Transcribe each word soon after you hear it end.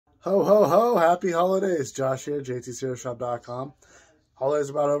Ho, ho, ho. Happy holidays. Josh here, jtcerealshop.com. Holidays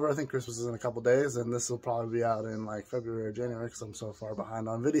about over. I think Christmas is in a couple days, and this will probably be out in like February or January because I'm so far behind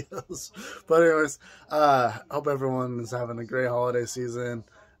on videos. But anyways, hope everyone is having a great holiday season,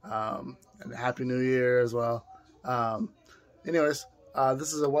 and Happy New Year as well. Anyways,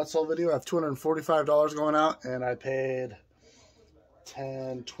 this is a what sold video. I have $245 going out, and I paid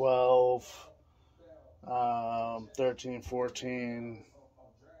 10, 12, 13, 14,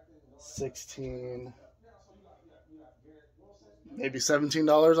 16, maybe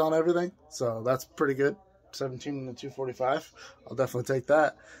 $17 on everything. So that's pretty good. 17 to 245. I'll definitely take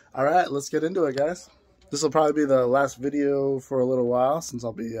that. All right, let's get into it, guys. This will probably be the last video for a little while since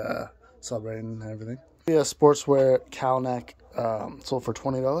I'll be celebrating and everything. A sportswear cowl neck sold for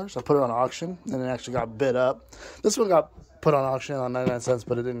 $20. I put it on auction and it actually got bid up. This one got put on auction on 99 cents,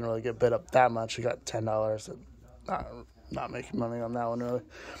 but it didn't really get bid up that much. It got $10. Not making money on that one really.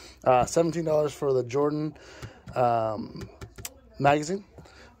 $17 for the Jordan magazine.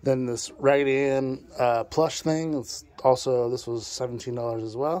 Then this Raggedy Ann plush thing. This was $17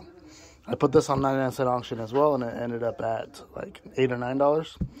 as well. I put this on 99-cent auction as well, and it ended up at like $8 or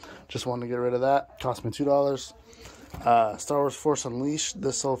 $9. Just wanted to get rid of that. Cost me $2. Star Wars Force Unleashed.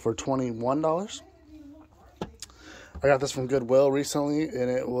 This sold for $21. I got this from Goodwill recently, and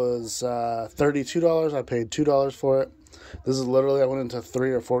it was $32. I paid $2 for it. This is literally, I went into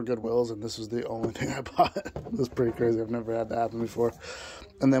 3 or 4 Goodwills, and this was the only thing I bought. It was pretty crazy. I've never had that happen before.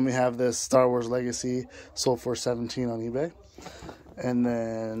 And then we have this Star Wars Legacy, sold for $17 on eBay. And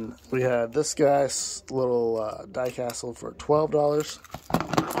then we have this guy's little die-cast sold for $12.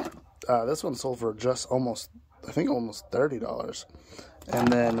 This one sold for just almost $30. And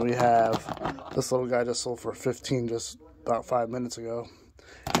then we have this little guy just sold for $15 just about 5 minutes ago.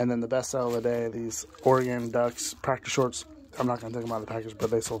 And then the best sell of the day, these Oregon Ducks practice shorts. I'm not going to take them out of the package, but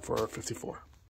they sold for $54.